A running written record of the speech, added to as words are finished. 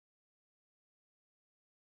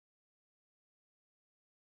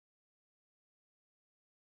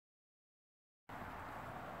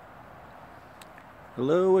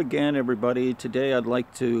Hello again, everybody. Today I'd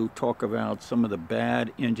like to talk about some of the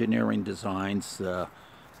bad engineering designs that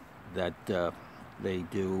they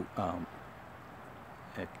do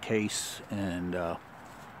at Case and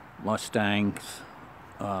Mustangs,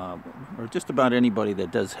 or just about anybody that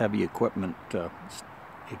does heavy equipment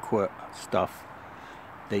stuff.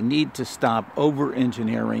 They need to stop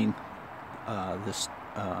over-engineering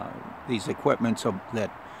these equipment so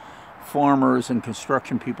that farmers and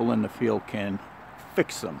construction people in the field can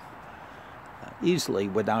fix them easily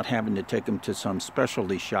without having to take them to some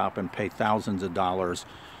specialty shop and pay thousands of dollars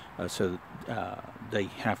so they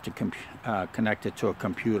have to connect it to a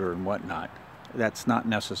computer and whatnot. That's not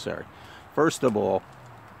necessary. First of all,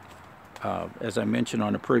 as I mentioned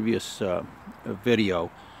on a previous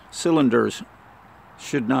video, cylinders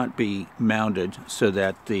should not be mounted so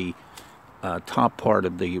that the top part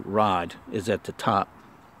of the rod is at the top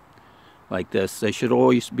like this. They should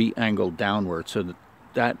always be angled downward, so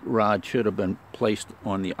that rod should have been placed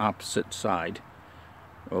on the opposite side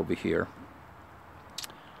over here.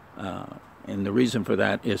 And the reason for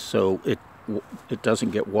that is so it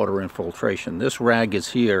doesn't get water infiltration. This rag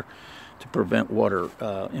is here to prevent water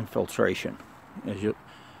infiltration. As you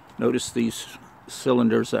notice, these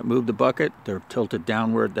cylinders that move the bucket, they're tilted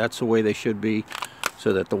downward. That's the way they should be,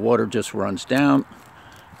 so that the water just runs down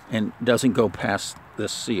and doesn't go past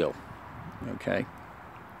this seal. Okay.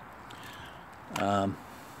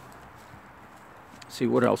 See,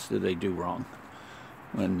 what else do they do wrong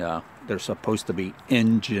when they're supposed to be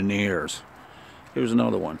engineers? Here's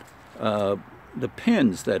another one. The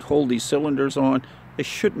pins that hold these cylinders on, they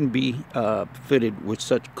shouldn't be fitted with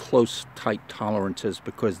such close, tight tolerances,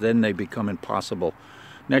 because then they become impossible,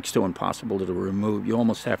 next to impossible to remove. You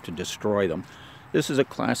almost have to destroy them. This is a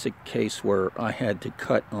classic case where I had to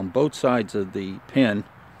cut on both sides of the pin,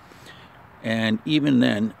 and even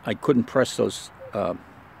then I couldn't press those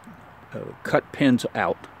cut pins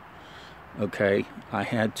out. Okay, I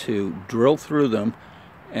had to drill through them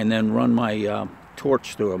and then run my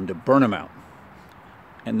torch through them to burn them out.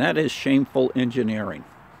 And that is shameful engineering.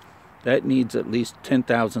 That needs at least 10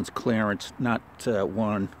 thousandths clearance, not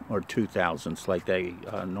 1 or 2 thousandths like they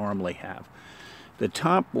normally have. The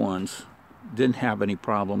top ones didn't have any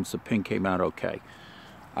problems. The pin came out okay.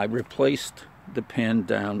 I replaced the pin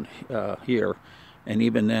down here, and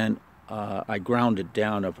even then I ground it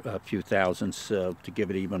down a few thousandths to give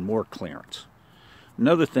it even more clearance.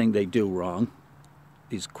 Another thing they do wrong,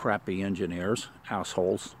 these crappy engineers,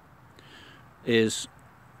 assholes, is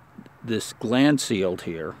this gland sealed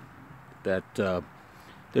here, that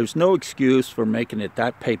there's no excuse for making it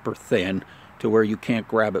that paper thin to where you can't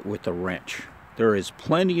grab it with a wrench. There is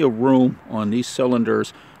plenty of room on these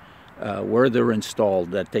cylinders where they're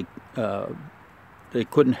installed that they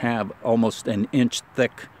couldn't have almost an inch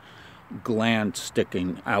thick gland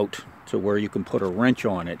sticking out to where you can put a wrench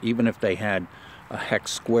on it, even if they had a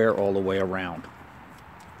hex square all the way around,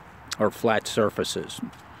 or flat surfaces,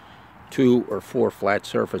 2 or 4 flat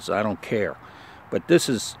surfaces, I don't care. But this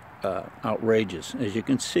is outrageous. As you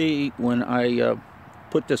can see, when I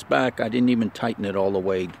put this back, I didn't even tighten it all the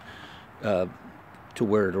way to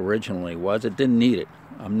where it originally was. It didn't need it.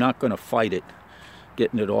 I'm not going to fight it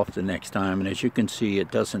getting it off the next time, and as you can see, it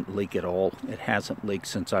doesn't leak at all. It hasn't leaked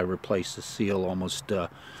since I replaced the seal almost a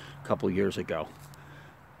couple years ago.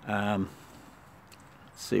 Let's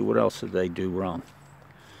see, what else did they do wrong?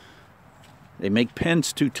 They make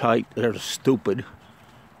pins too tight. They're stupid.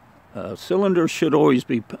 Cylinders should always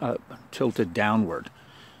be tilted downward.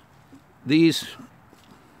 These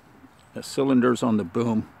cylinders on the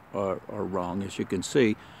boom are wrong. As you can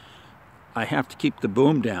see, I have to keep the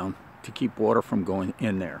boom down to keep water from going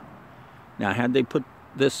in there. Now, had they put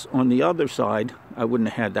this on the other side, I wouldn't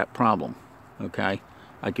have had that problem. Okay,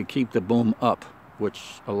 I could keep the boom up, which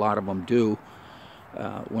a lot of them do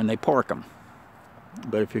when they park them.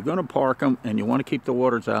 But if you're going to park them and you want to keep the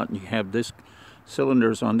waters out, and you have this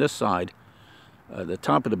cylinders on this side, the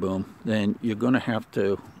top of the boom, then you're going to have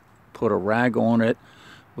to put a rag on it,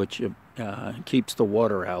 which keeps the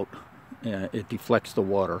water out. It deflects the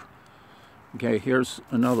water. Okay, here's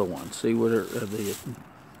another one. See what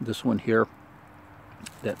this one here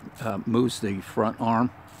that moves the front arm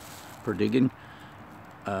for digging.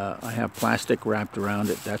 I have plastic wrapped around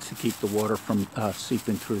it. That's to keep the water from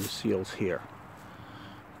seeping through the seals here.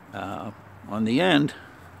 On the end,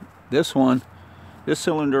 this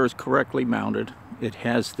cylinder is correctly mounted. It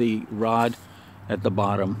has the rod at the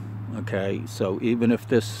bottom. Okay, so even if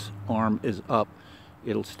this arm is up,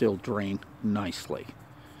 it'll still drain nicely.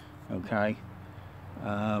 Okay,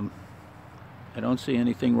 I don't see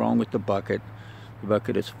anything wrong with the bucket. The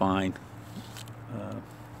bucket is fine.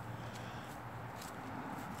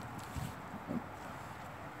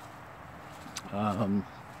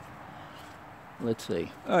 Let's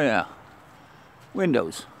see. Oh yeah,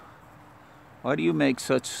 windows. Why do you make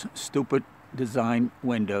such stupid design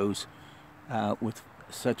windows with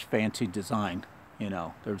such fancy design? You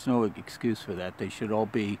know, there's no excuse for that. They should all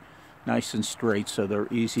be nice and straight so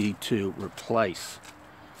they're easy to replace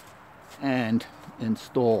and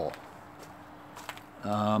install.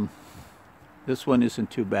 This one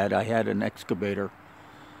isn't too bad. I had an excavator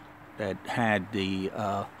that had the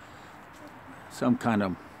some kind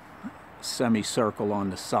of semicircle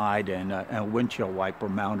on the side and a windshield wiper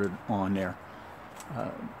mounted on there.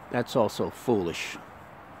 That's also foolish.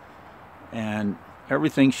 And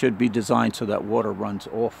everything should be designed so that water runs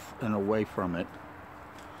off and away from it.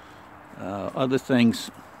 Other things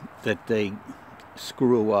that they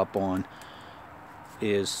screw up on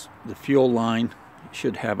is the fuel line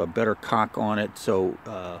should have a better cock on it so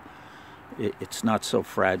it's not so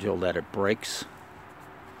fragile that it breaks.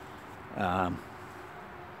 And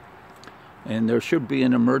there should be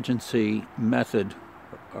an emergency method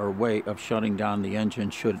or way of shutting down the engine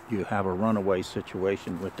should you have a runaway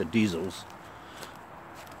situation with the diesels.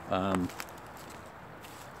 Oh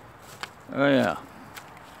yeah,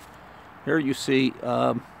 here you see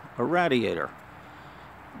a radiator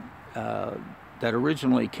that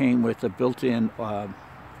originally came with a built-in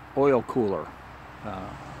oil cooler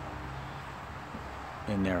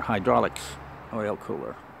in their hydraulics oil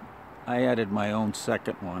cooler. I added my own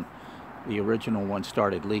second one. The original one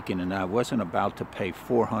started leaking and I wasn't about to pay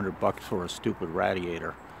 $400 for a stupid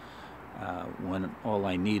radiator when all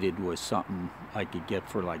I needed was something I could get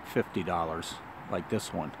for like $50 like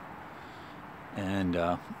this one, and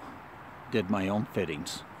did my own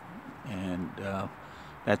fittings, and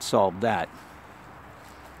that solved that.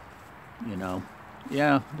 You know,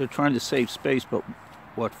 yeah, they're trying to save space, but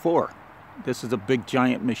what for? This is a big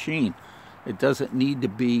giant machine. It doesn't need to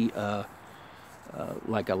be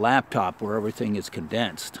like a laptop where everything is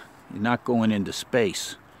condensed. You're not going into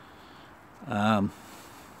space.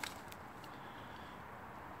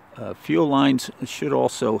 Fuel lines should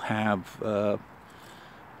also have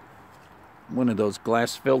one of those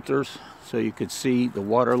glass filters so you could see the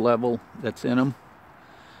water level that's in them,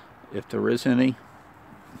 if there is any.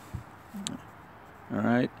 All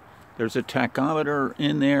right, there's a tachometer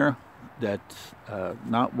in there that's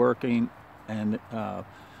not working, and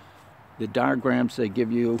the diagrams they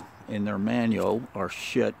give you in their manual are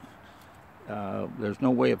shit. There's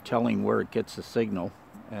no way of telling where it gets the signal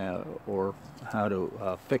or how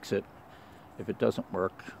to fix it if it doesn't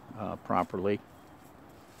work properly.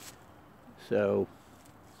 So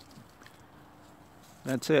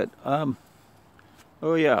that's it.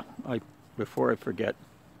 Oh yeah, before I forget,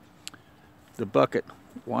 the bucket.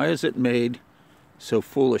 Why is it made so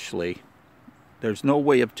foolishly? There's no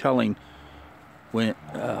way of telling when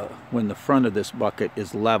the front of this bucket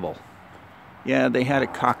is level. Yeah, they had a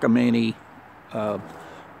cockamamie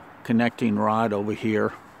connecting rod over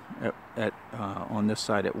here on this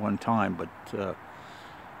side at one time, but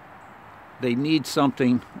they need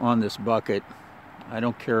something on this bucket. I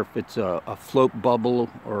don't care if it's a float bubble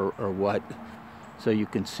or what, so you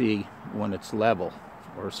can see when it's level,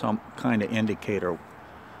 or some kind of indicator,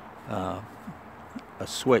 a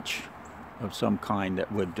switch of some kind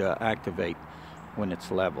that would activate when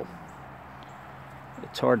it's level.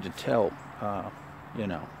 It's hard to tell, you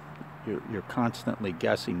know, you're constantly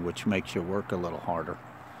guessing, which makes you work a little harder.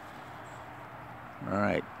 All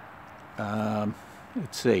right,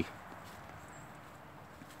 let's see.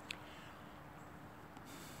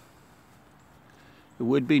 It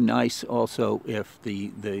would be nice also if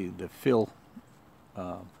the fill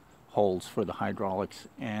holes for the hydraulics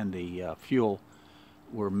and the fuel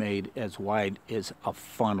were made as wide as a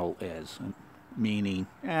funnel is, meaning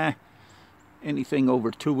anything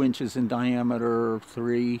over 2 inches in diameter,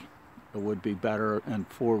 3 would be better, and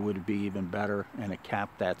 4 would be even better, and a cap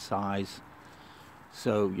that size,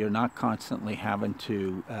 so you're not constantly having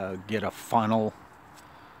to get a funnel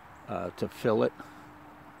to fill it.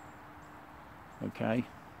 Okay,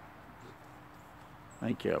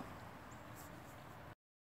 thank you.